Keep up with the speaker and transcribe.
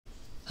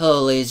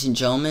Hello ladies and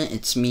gentlemen,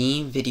 it's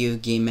me, Video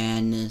Game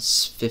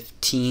Madness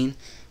 15.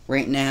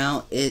 Right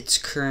now, it's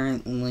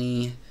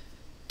currently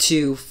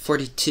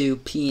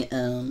 2:42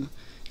 p.m.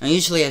 Now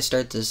usually I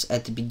start this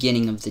at the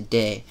beginning of the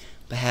day,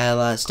 but I had a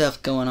lot of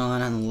stuff going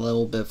on and a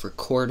little bit of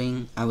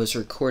recording. I was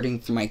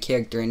recording for my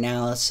character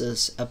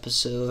analysis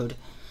episode.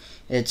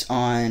 It's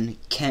on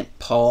Kent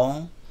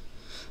Paul.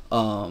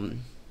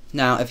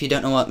 Now, if you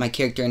don't know what my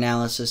character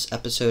analysis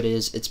episode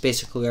is, it's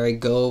basically where I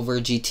go over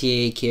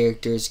GTA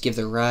characters, give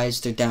their rise,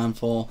 their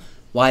downfall,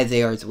 why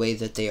they are the way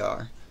that they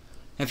are.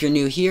 If you're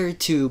new here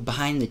to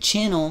behind the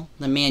channel,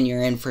 then man,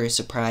 you're in for a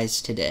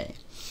surprise today.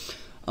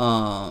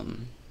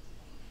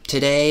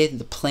 Today,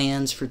 the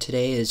plans for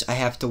today is I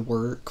have to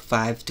work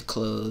 5 to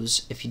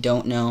close. If you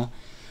don't know,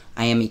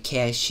 I am a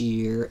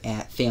cashier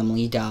at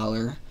Family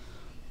Dollar.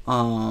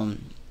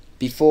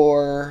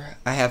 Before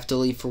I have to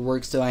leave for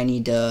work, though, I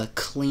need to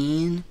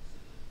clean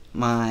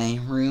my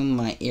room,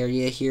 my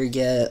area here,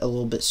 get a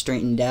little bit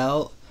straightened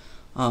out,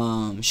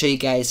 show you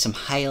guys some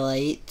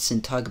highlights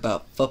and talk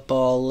about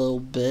football a little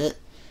bit,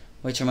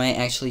 which I might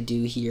actually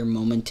do here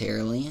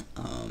momentarily,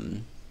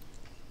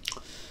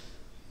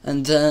 and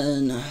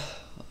then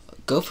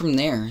go from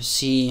there,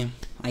 see,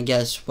 I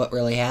guess, what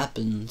really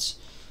happens.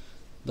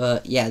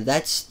 But yeah,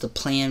 that's the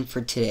plan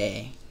for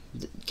today.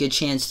 Good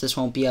chance this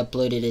won't be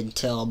uploaded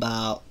until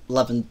about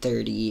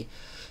 11:30,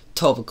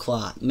 12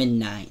 o'clock,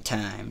 midnight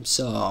time,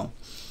 so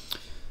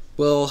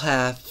we'll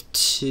have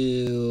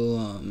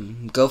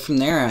to go from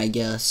there, I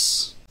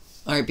guess.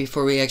 Alright,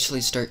 before we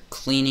actually start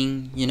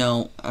cleaning, you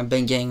know, I've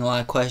been getting a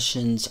lot of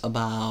questions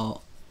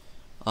about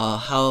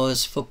how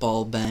has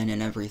football been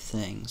and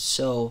everything.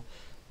 So,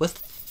 with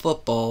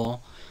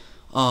football,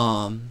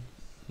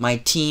 my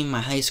team,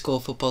 my high school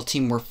football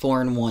team, we're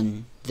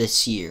 4-1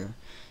 this year.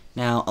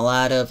 Now,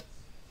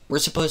 we're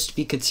supposed to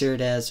be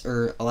considered as,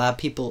 or a lot of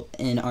people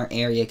in our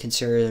area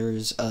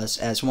considers us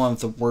as one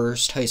of the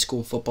worst high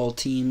school football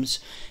teams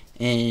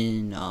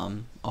in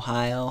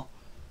Ohio,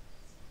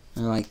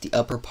 or like the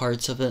upper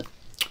parts of it,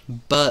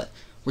 but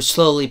we're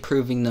slowly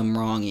proving them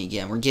wrong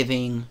again. We're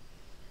giving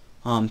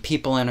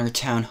people in our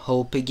town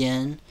hope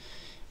again,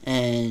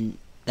 and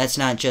that's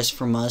not just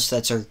from us,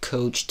 that's our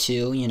coach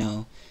too, you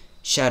know.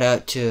 Shout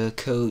out to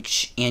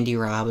Coach Andy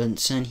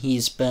Robinson.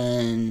 He's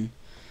been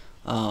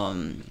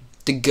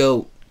the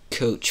GOAT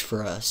coach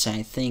for us, and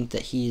I think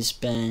that he's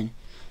been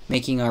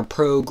making our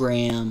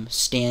program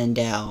stand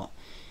out,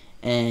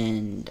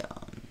 and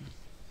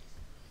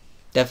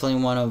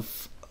definitely one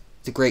of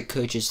the great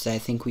coaches that I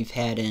think we've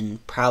had in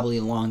probably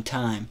a long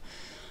time.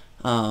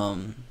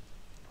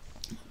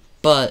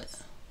 But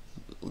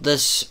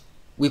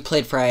we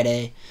played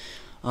Friday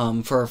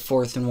for our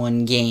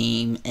 4th-and-1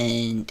 game,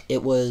 and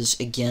it was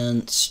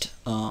against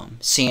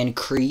Sand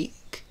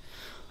Creek.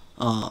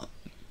 Now,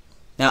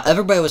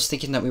 everybody was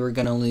thinking that we were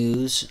going to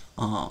lose.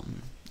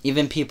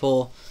 Even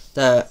people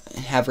that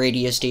have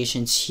radio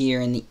stations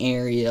here in the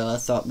area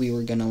thought we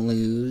were going to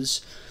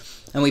lose.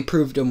 And we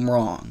proved them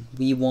wrong.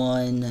 We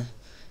won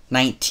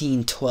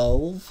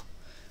 19-12.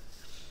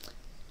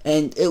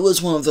 And it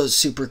was one of those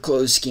super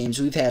close games.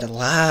 We've had a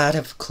lot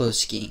of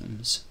close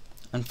games.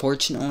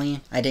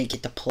 Unfortunately, I didn't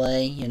get to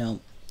play. You know,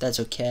 that's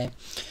okay.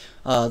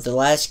 The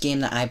last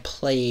game that I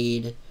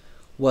played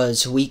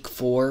was week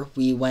 4.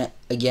 We went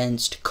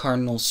against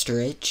Cardinal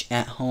Stritch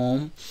at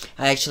home.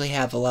 I actually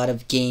have a lot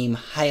of game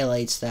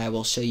highlights that I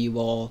will show you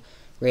all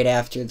right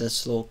after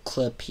this little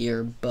clip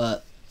here,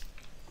 but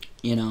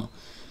you know,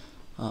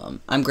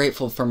 I'm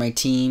grateful for my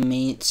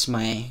teammates,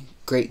 my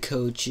great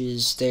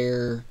coaches.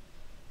 They're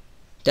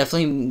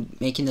definitely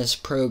making this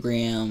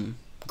program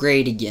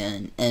great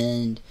again,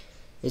 and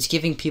it's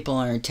giving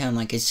people in our town,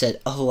 like I said,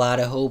 a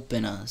lot of hope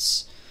in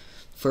us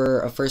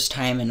for a first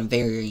time in a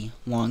very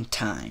long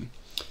time.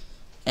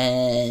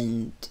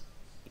 And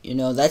you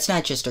know, that's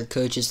not just our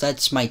coaches,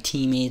 that's my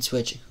teammates,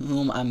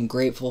 whom I'm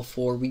grateful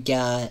for. We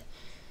got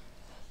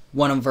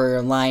one of our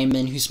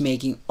linemen who's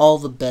making all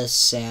the best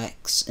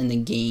sacks in the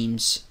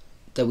games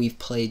that we've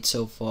played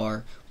so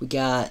far. We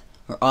got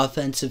our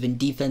offensive and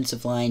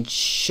defensive line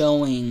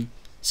showing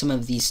some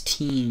of these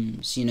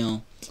teams, you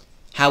know,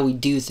 how we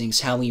do things,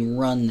 how we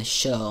run the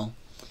show.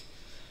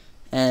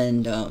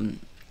 And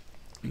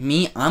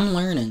I'm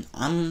learning.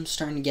 I'm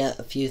starting to get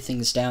a few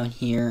things down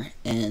here,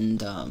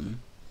 and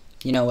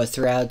you know, with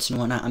routes and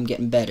whatnot, I'm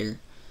getting better.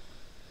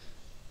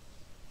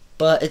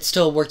 But it's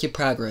still a work in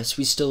progress.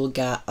 We still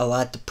got a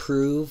lot to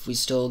prove. We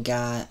still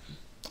got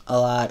a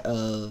lot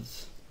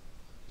of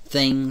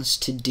things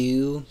to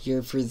do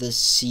here for this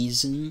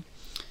season.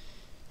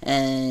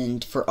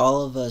 And for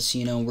all of us,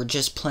 you know, we're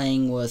just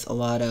playing with a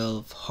lot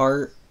of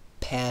heart,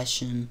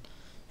 passion,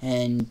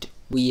 and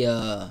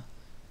we're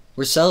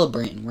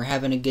celebrating. We're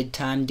having a good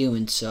time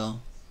doing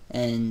so.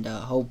 And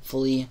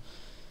hopefully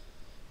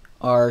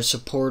our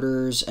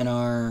supporters and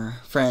our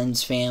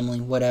friends, family,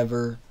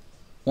 whatever,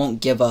 won't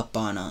give up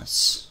on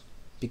us.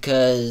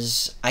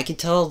 Because I can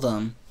tell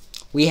them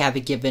we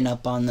haven't given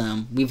up on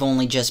them. We've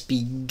only just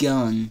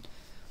begun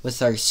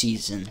with our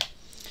season.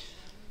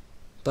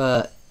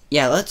 But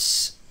yeah,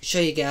 let's show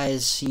you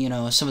guys, you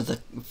know, some of the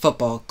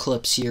football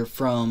clips here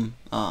from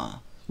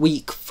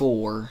week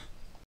 4.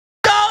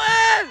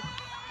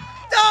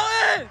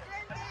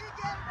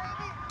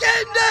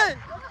 Get in!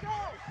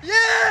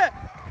 Yeah!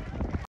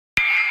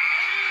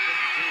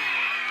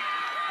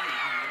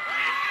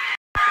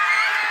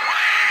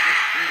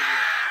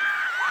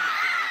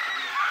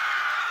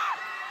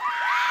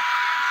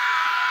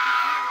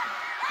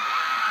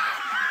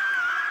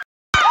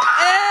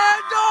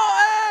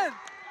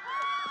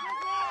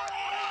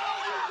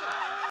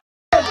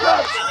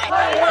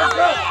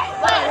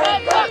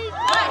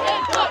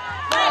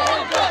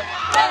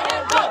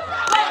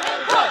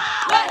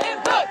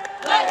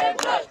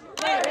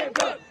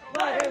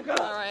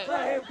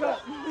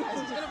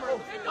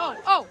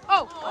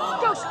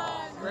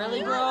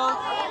 Really, bro?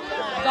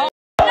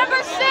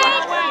 Number 6!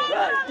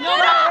 No,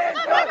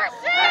 number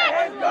 6!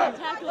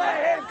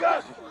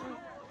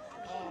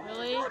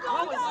 Really?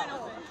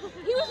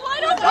 He was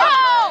wide open!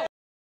 No!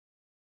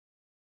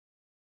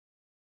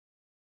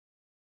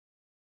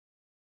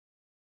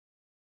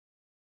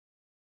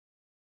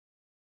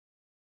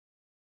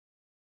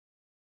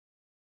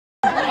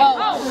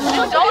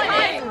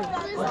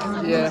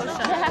 Yeah.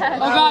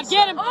 Oh God,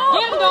 get him! Get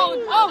him, Dolan!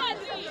 Oh!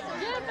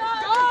 Get him,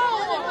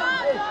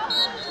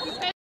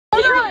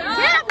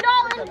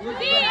 Dolan!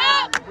 D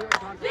up!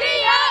 D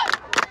up!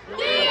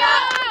 D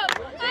up!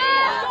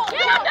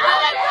 Get him,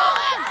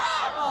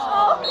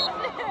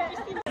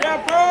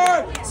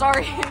 Dolan!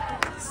 Sorry.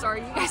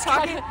 Sorry, you guys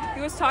talking.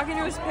 He was talking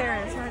to his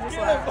parents, and I just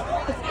laughed.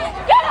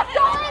 Get him,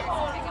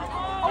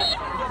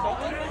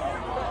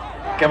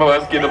 Dolan!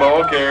 Kevin, get the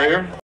ball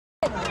carrier.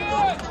 I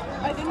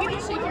think you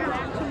just shake your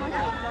arm too much.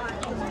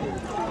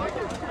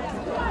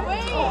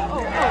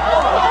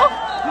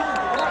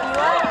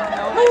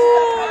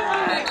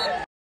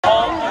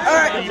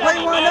 Alright, what do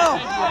you want to know?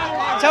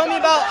 Tell me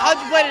about how'd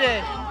you play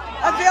today?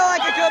 I feel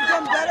like I could have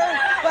done better,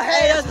 but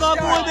hey, That's my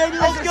boy, baby.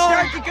 Let's go.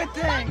 Start to good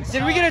things.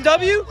 Did we get a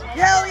W?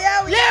 Hell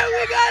yeah, we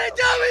got a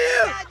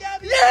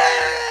W!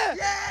 Yeah!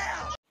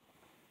 Yeah!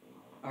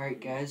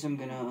 Alright guys, I'm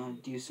gonna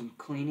do some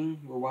cleaning.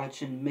 We're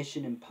watching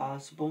Mission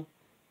Impossible.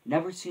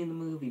 Never seen the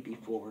movie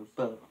before,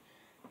 but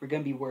we're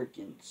gonna be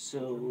working,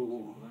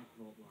 so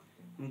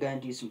I'm gonna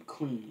do some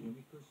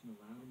cleaning.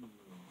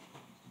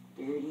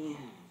 Dirty.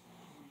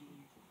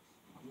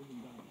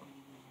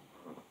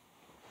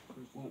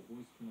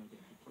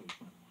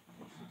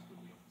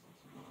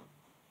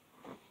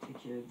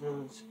 Take care of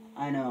those.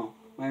 I know,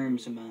 my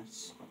room's a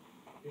mess.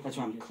 That's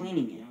why I'm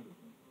cleaning it.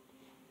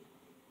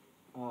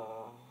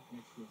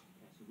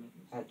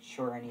 Not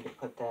sure I need to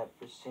put that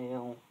for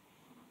sale.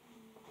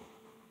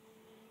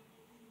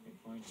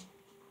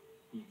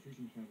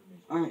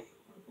 Alright,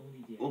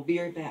 we'll be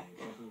right back.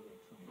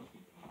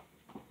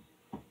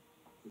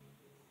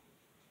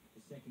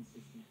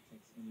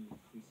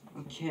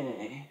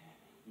 Okay.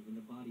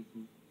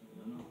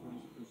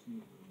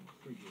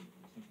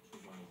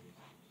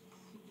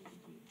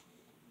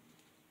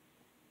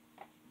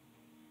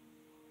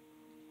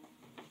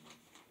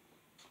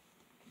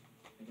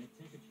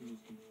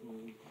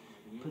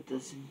 Put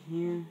this in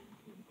here.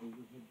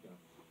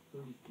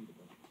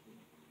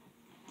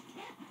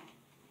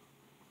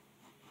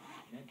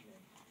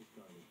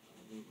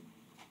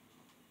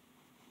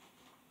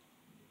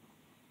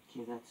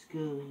 Okay, that's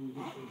good.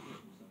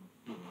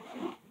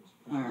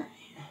 Alright.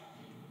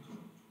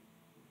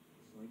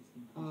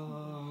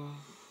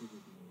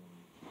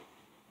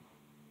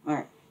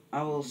 Alright,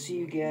 I will see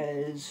you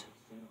guys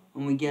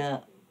when we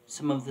get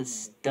some of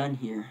this done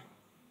here.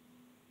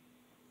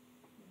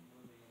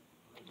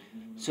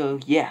 So,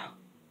 yeah.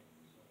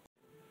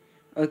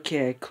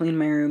 Okay, I cleaned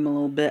my room a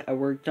little bit. I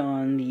worked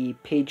on the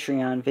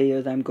Patreon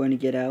video that I'm going to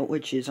get out,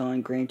 which is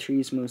on Gran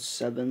Turismo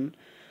 7.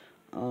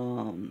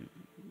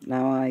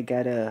 Now I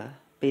gotta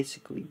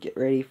basically get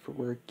ready for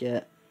work,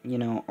 get, you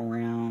know,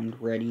 around,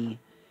 ready.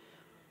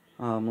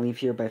 Leave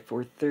here by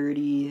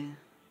 4:30,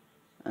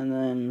 and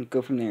then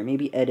go from there.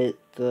 Maybe edit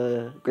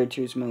the Gran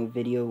Turismo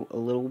video a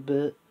little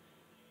bit,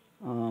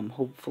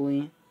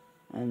 hopefully,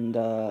 and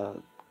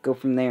go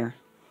from there.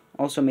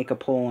 Also make a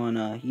poll on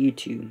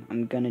YouTube.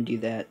 I'm gonna do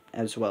that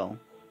as well.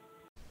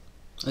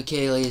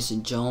 Okay, ladies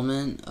and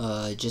gentlemen,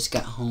 just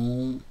got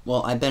home.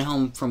 Well, I've been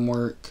home from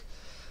work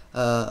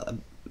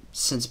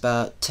since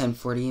about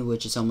 10:40,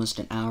 which is almost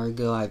an hour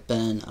ago. I've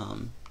been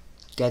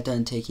got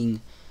done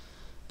taking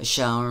a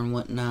shower and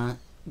whatnot,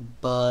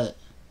 but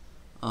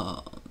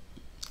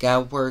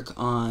gotta work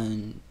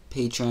on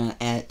Patreon.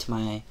 Add it to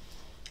my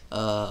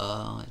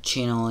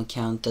channel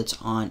account that's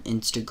on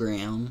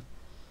Instagram.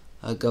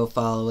 Go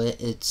follow it.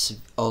 It's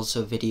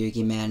also Video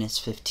Game Madness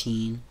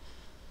 15.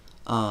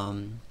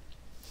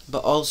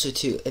 But also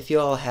too, if you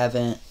all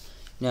haven't,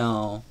 you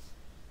know,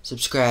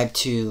 subscribed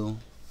to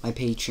my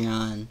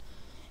Patreon,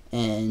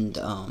 and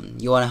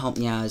you want to help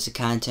me out as a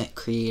content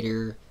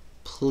creator,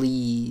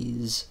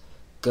 please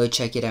go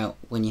check it out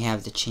when you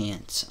have the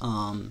chance.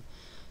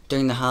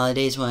 During the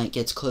holidays, when it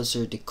gets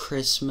closer to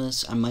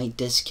Christmas, I might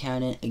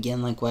discount it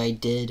again, like what I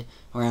did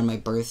around my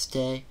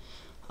birthday.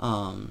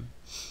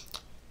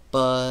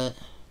 But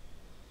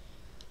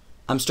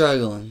I'm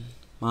struggling.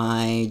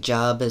 My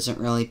job isn't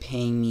really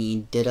paying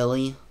me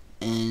diddly,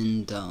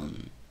 and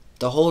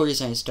the whole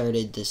reason I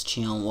started this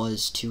channel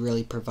was to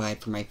really provide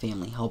for my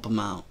family, help them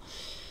out.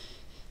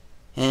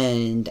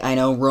 And I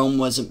know Rome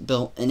wasn't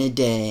built in a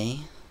day,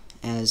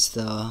 as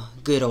the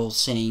good old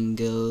saying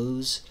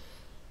goes,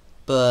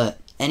 but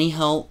any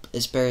help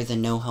is better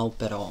than no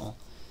help at all.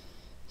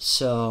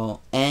 So,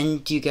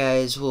 and you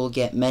guys will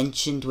get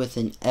mentioned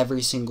within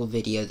every single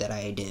video that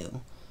I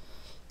do.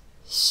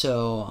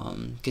 So,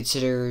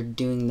 consider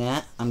doing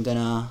that. I'm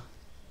gonna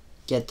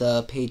get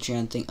the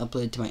Patreon thing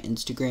uploaded to my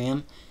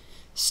Instagram.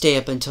 Stay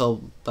up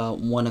until about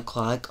 1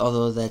 o'clock,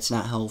 although that's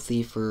not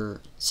healthy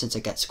since I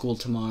got school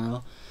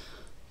tomorrow.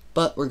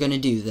 But we're gonna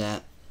do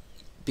that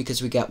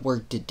because we got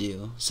work to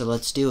do. So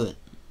let's do it.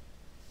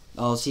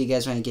 I'll see you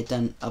guys when I get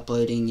done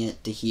uploading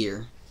it to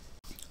here.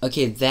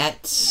 Okay,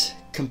 that's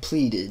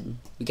completed.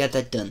 We got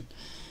that done.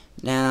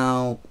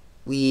 Now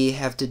we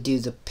have to do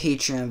the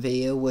Patreon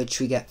video, which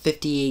we got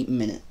 58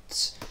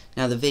 minutes.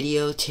 Now the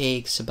video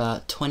takes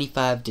about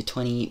 25 to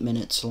 28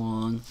 minutes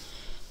long,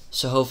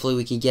 so hopefully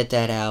we can get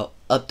that out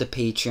up to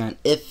Patreon.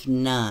 If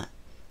not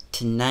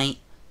tonight,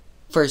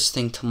 first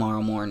thing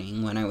tomorrow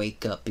morning when I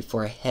wake up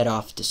before I head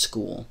off to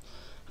school.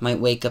 I might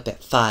wake up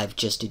at 5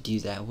 just to do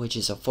that, which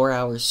is a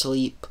 4-hour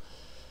sleep.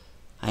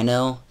 I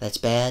know that's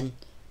bad,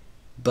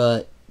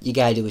 but you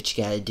gotta do what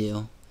you gotta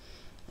do.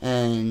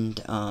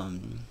 And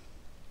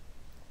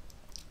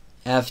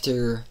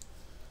after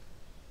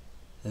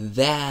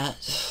that,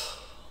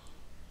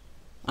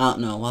 I don't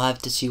know, we'll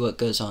have to see what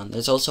goes on.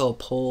 There's also a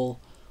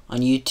poll on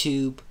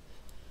YouTube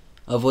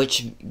of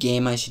which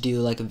game I should do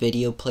like a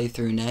video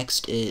playthrough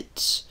next.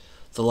 It's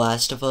The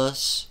Last of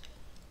Us,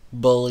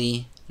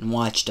 Bully, and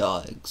Watch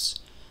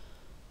Dogs.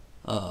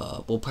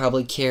 We'll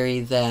probably carry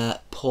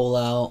that poll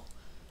out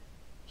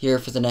here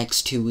for the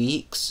next 2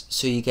 weeks,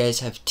 so you guys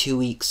have 2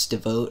 weeks to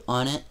vote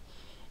on it,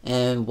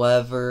 and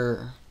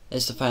whatever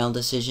is the final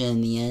decision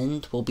in the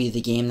end will be the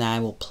game that I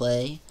will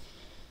play,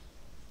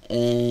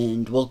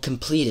 and we'll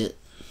complete it,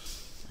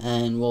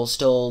 and we'll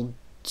still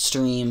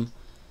stream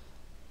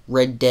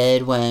Red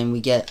Dead when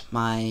we get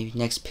my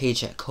next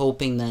paycheck,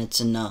 hoping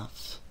that's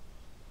enough.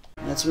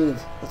 Let's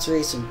move. Let's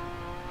race him.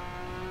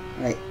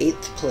 Alright,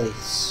 8th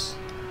place.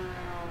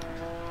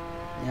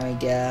 Now we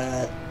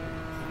got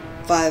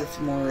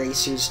 5 more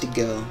racers to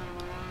go.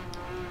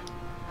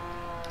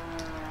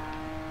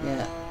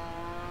 Yeah.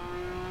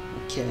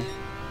 Okay.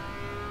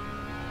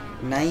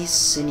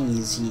 Nice and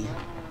easy.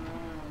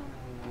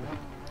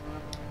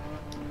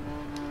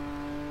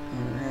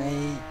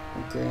 Alright,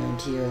 we'll go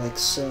around here like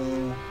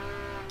so.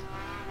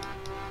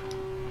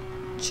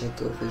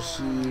 Check over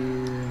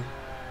here.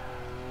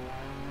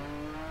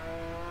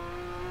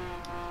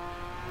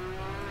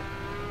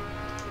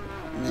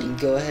 And then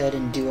go ahead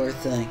and do our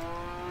thing.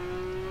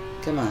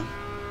 Come on.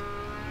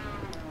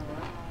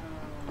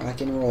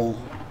 Rock and roll.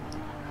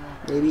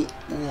 Baby,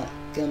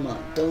 come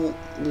on, don't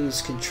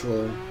lose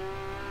control.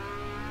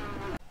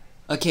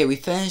 Okay, we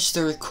finished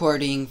the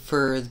recording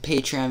for the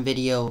Patreon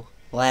video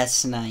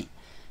last night.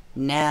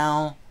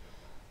 Now,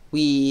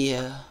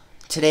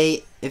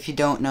 today, if you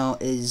don't know,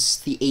 is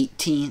the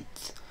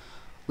 18th.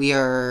 We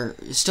are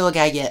still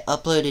gotta get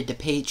uploaded to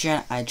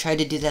Patreon. I tried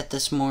to do that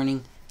this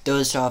morning,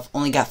 dozed off,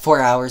 only got 4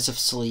 hours of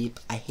sleep.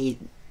 I hate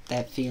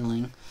that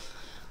feeling.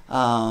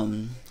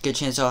 Good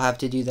chance I'll have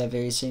to do that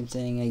very same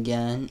thing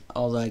again,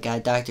 although I got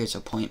a doctor's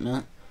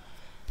appointment.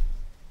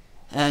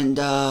 And,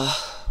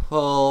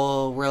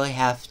 we'll really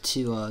have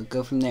to,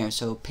 go from there.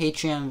 So,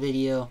 Patreon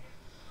video,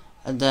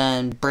 and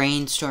then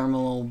brainstorm a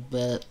little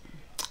bit,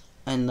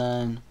 and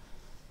then,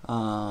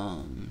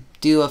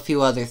 do a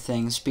few other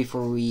things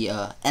before we,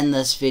 end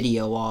this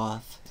video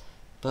off.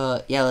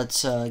 But, yeah,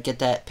 let's, get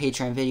that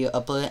Patreon video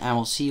uploaded, and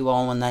we'll see you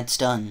all when that's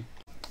done.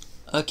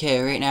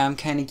 Okay, right now I'm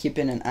kind of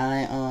keeping an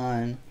eye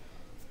on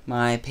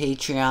my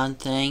Patreon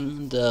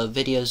thing. The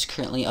video is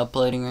currently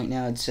uploading right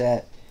now. It's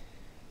at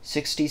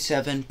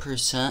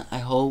 67%. I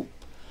hope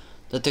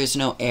that there's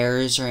no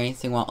errors or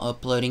anything while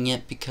uploading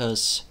it,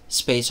 because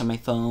space on my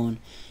phone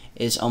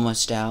is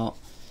almost out.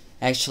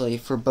 Actually,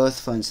 for both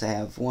phones I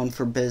have one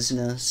for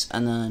business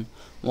and then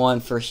one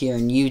for here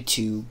on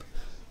YouTube.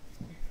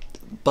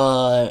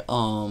 But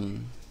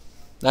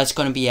that's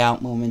going to be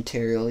out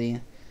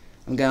momentarily.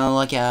 I'm going to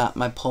look at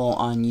my poll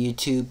on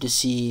YouTube to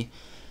see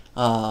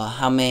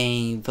how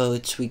many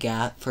votes we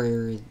got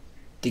for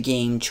the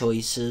game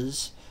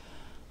choices.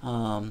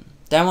 Then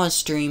I want to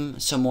stream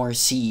some more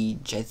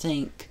Siege. I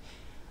think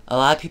a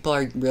lot of people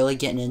are really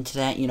getting into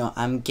that. You know,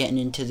 I'm getting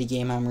into the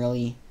game. I'm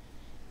really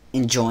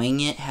enjoying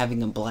it,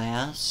 having a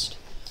blast.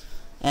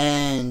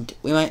 And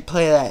we might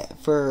play that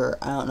for,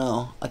 I don't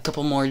know, a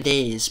couple more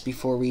days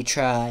before we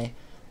try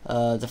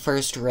the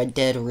first Red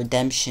Dead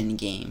Redemption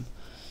game.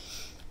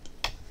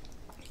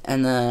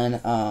 And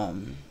then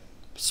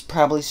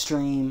probably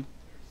stream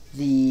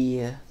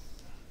the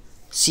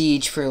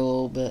Siege for a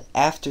little bit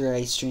after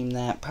I stream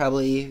that.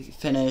 Probably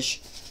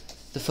finish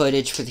the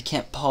footage for the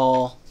Kent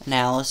Paul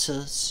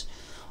analysis.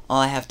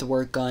 All I have to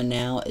work on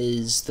now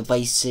is the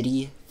Vice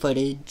City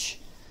footage.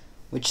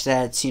 which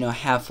that's, you know,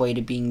 halfway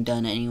to being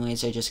done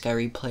anyways. I just gotta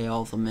replay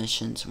all the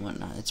missions and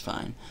whatnot. It's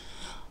fine.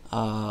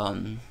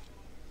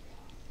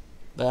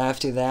 But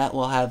after that,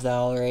 we'll have that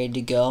all ready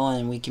to go,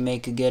 and we can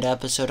make a good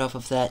episode off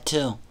of that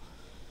too.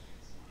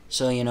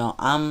 So, you know,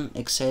 I'm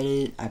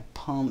excited. I'm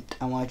pumped.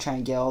 I want to try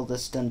and get all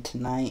this done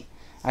tonight.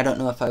 I don't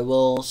know if I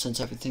will, since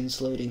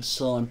everything's loading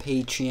slow on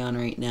Patreon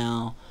right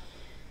now.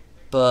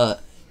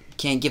 But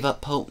can't give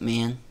up hope,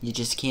 man. You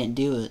just can't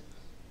do it.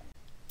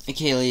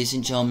 Okay, ladies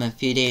and gentlemen, a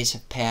few days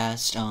have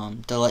passed.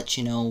 To let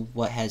you know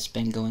what has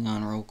been going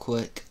on real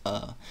quick.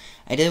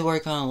 I did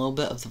work on a little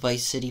bit of the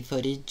Vice City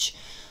footage.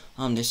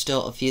 There's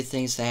still a few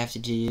things that I have to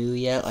do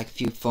yet, like a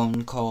few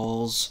phone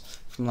calls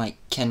from like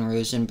Ken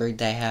Rosenberg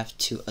that I have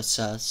to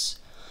assess.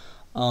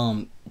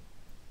 And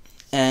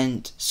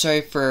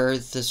sorry for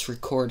this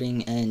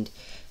recording and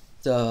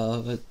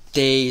the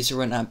days or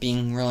whatnot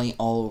being really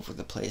all over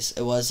the place.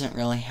 It wasn't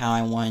really how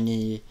I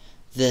wanted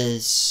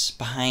this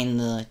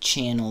behind the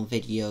channel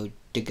video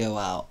to go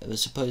out. It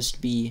was supposed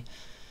to be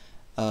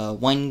a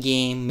 1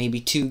 game, maybe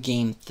 2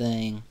 game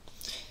thing,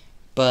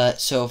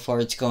 but so far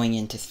it's going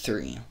into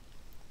 3.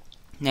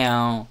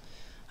 Now,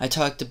 I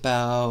talked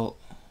about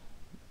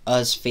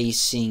us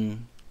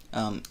facing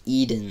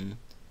Eden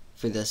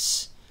for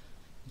this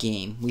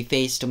game. We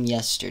faced him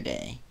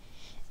yesterday,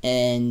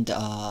 and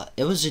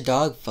it was a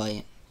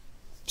dogfight,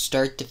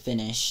 start to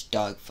finish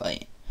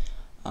dogfight.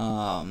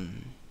 I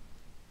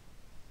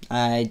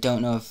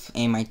don't know if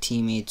any of my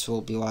teammates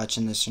will be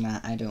watching this or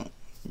not. I don't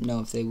know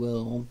if they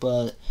will,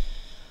 but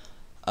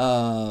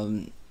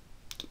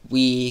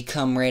we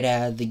come right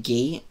out of the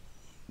gate.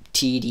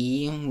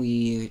 TD,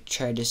 we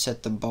tried to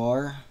set the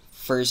bar.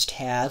 First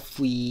half,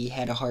 we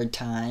had a hard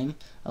time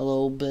a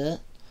little bit,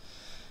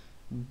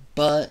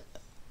 but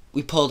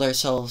we pulled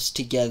ourselves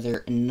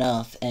together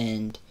enough,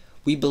 and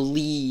we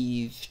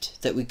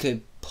believed that we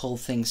could pull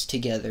things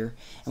together,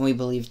 and we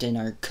believed in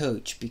our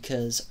coach,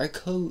 because our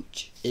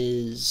coach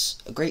is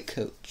a great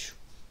coach.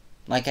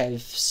 Like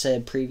I've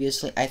said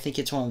previously, I think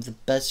it's one of the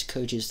best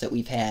coaches that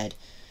we've had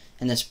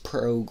in this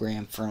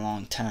program for a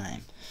long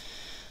time.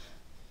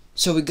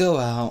 So we go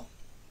out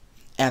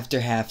after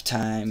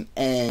halftime,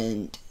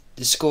 and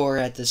the score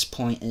at this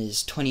point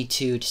is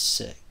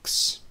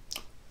 22-6.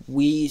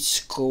 We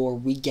score,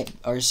 we get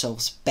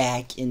ourselves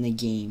back in the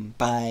game.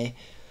 By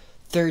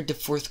third to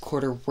fourth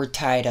quarter, we're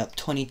tied up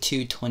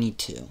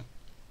 22-22.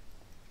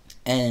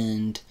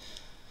 And,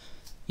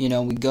 you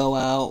know, we go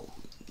out,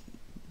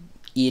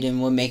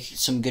 Eden would make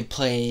some good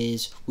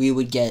plays, we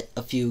would get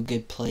a few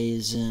good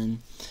plays in.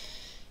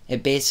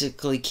 It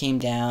basically came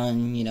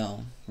down, you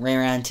know, right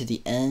around to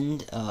the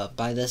end.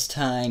 By this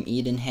time,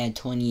 Eden had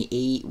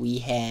 28, we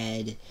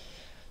had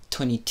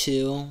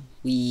 22.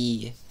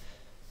 We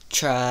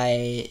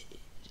tried,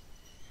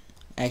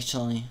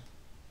 actually,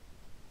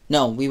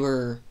 no, we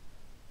were,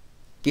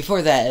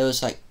 before that, it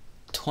was like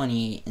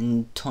 28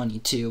 and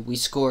 22. We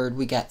scored,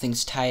 we got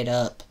things tied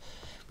up.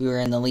 We were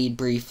in the lead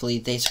briefly,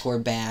 they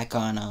scored back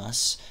on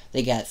us.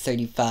 They got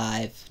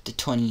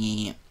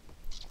 35-28.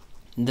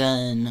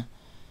 Then,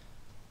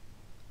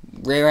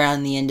 right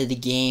around the end of the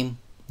game,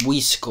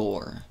 we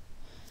score.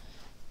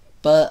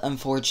 But,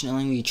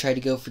 unfortunately, we tried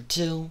to go for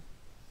 2.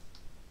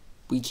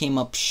 We came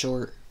up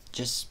short,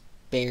 just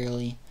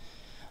barely.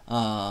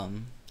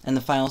 And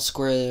the final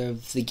score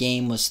of the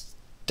game was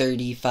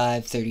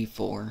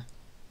 35-34.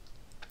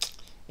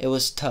 It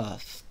was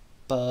tough,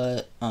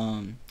 but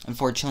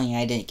unfortunately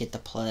I didn't get to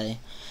play.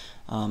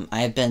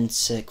 I've been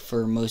sick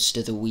for most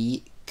of the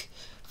week.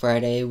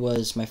 Friday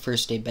was my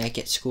first day back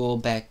at school,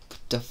 back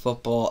to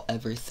football,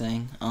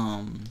 everything.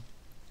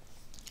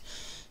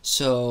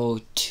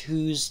 So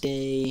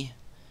Tuesday,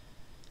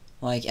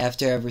 like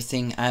after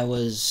everything, I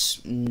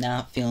was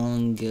not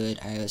feeling good.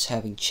 I was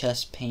having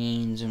chest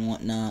pains and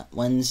whatnot.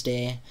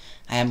 Wednesday,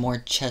 I had more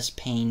chest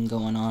pain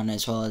going on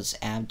as well as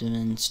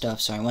abdomen stuff,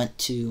 so I went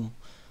to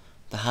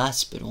the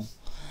hospital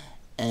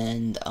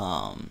and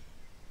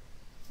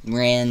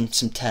ran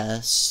some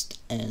tests,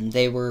 and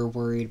they were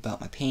worried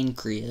about my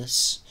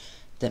pancreas,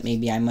 that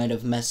maybe I might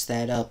have messed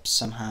that up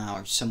somehow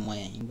or some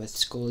way with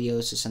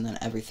scoliosis and then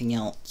everything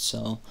else.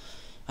 So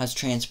I was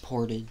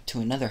transported to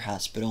another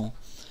hospital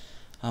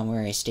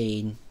where I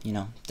stayed, you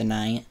know, the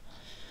night.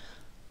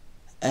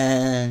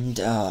 And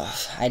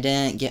I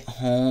didn't get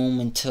home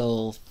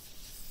until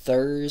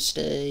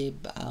Thursday,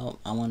 about,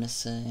 I want to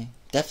say,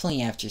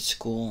 definitely after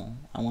school.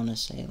 I want to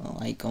say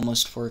like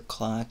almost 4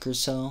 o'clock or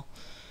so.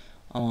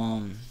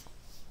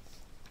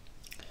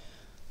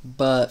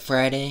 But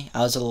Friday, I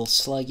was a little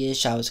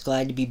sluggish. I was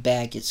glad to be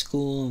back at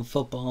school and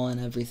football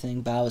and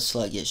everything, but I was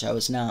sluggish. I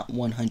was not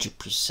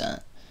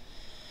 100%.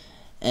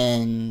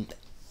 And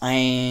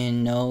I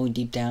know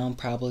deep down,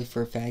 probably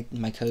for a fact,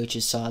 my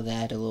coaches saw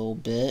that a little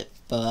bit,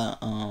 but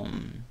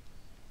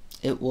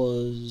it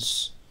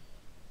was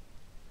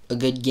a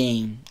good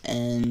game,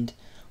 and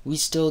we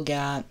still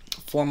got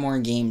 4 more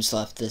games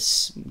left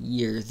this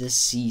year, this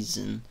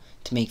season,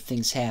 to make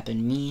things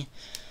happen. Me,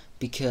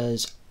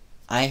 because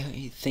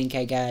I think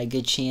I got a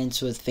good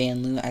chance with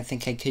Van Loo. I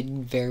think I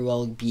could very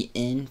well be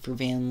in for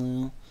Van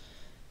Loo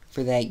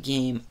for that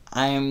game,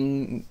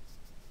 I'm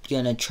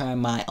gonna try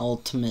my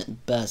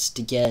ultimate best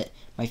to get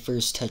my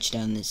first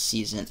touchdown this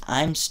season.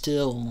 I'm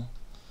still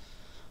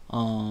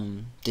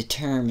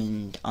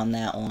determined on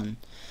that one.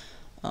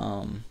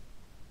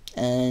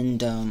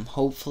 And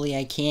hopefully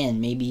I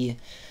can. Maybe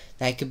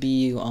that could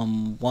be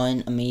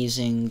one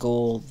amazing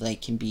goal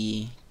that can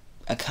be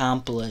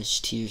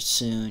accomplished here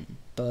soon.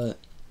 But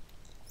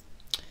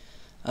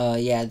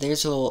yeah,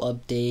 there's a little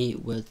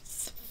update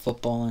with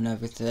football and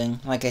everything.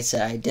 Like I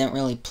said, I didn't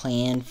really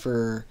plan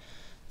for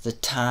the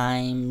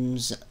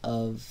times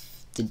of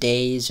the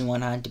days and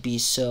whatnot to be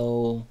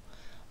so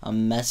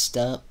messed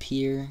up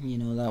here. You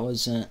know, that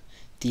wasn't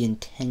the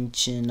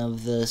intention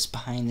of this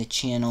behind the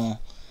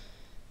channel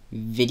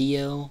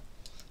video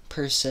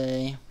per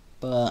se,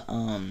 but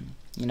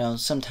you know,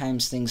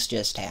 sometimes things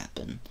just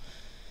happen.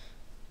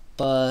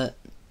 But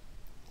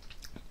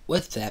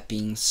with that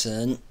being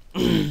said,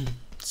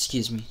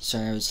 excuse me,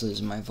 sorry, I was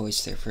losing my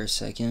voice there for a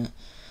second.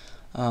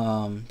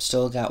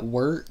 Still got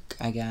work,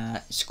 I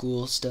got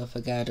school stuff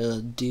I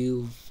gotta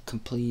do,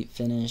 complete,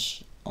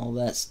 finish, all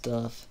that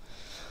stuff.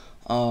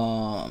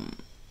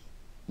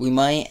 We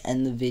might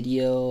end the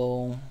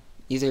video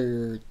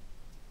either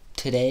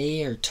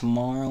today or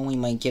tomorrow. We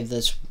might give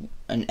this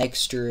an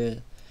extra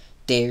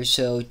day or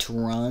so to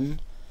run.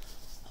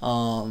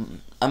 I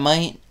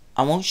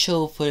won't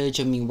show footage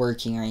of me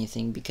working or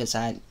anything because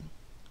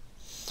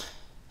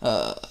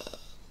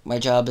my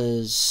job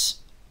is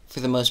for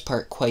the most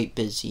part quite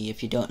busy.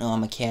 If you don't know,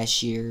 I'm a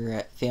cashier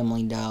at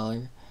Family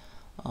Dollar.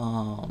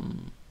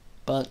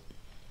 But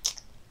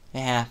it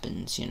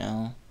happens, you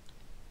know.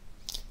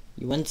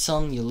 You win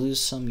some, you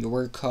lose some, you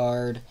work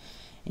hard,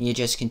 and you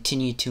just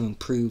continue to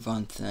improve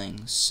on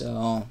things.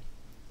 So,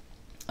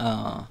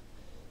 yeah,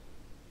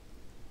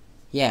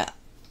 I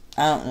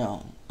don't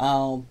know.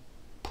 I'll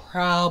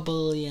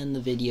probably end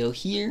the video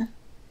here.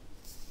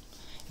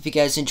 If you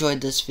guys enjoyed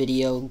this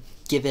video,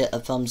 give it a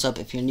thumbs up.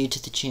 If you're new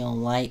to the channel,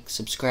 like,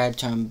 subscribe,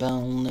 turn on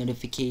bell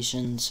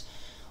notifications.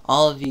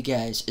 All of you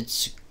guys,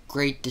 it's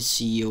great to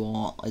see you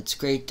all. It's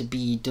great to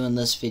be doing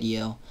this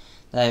video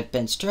that I've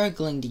been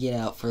struggling to get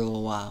out for a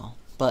little while,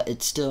 but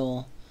it's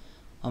still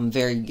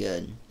very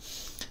good.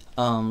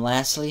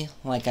 Lastly,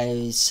 like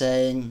I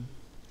said,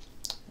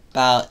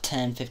 about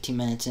 10-15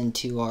 minutes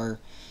into our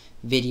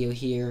video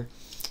here,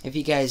 if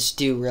you guys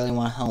do really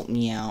want to help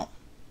me out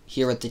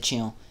here with the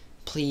channel,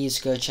 please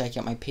go check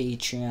out my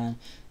Patreon.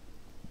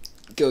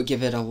 Go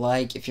give it a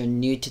like. If you're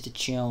new to the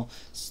channel,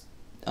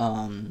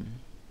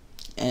 and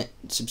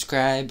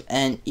subscribe.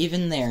 And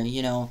even there,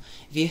 you know,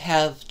 if you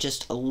have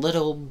just a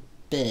little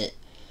bit,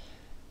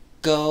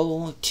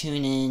 go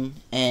tune in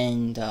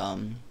and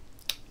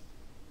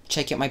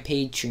check out my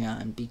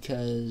Patreon,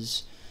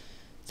 because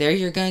there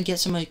you're gonna get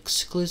some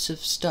exclusive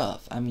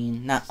stuff. I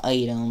mean, not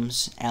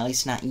items, at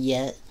least not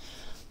yet,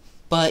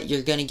 but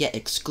you're gonna get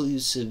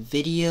exclusive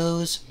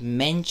videos,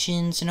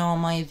 mentions in all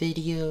my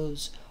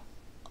videos,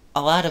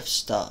 a lot of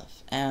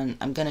stuff, and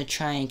I'm gonna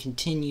try and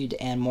continue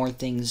to add more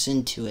things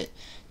into it.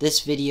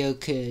 This video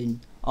could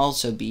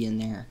also be in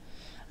there.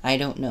 I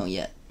don't know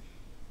yet,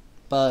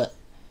 but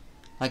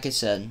like I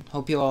said,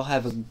 hope you all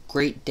have a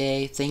great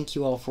day. Thank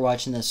you all for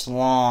watching this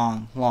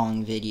long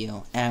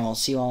video, and I will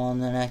see you all on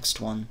the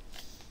next one.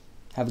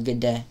 Have a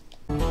good day.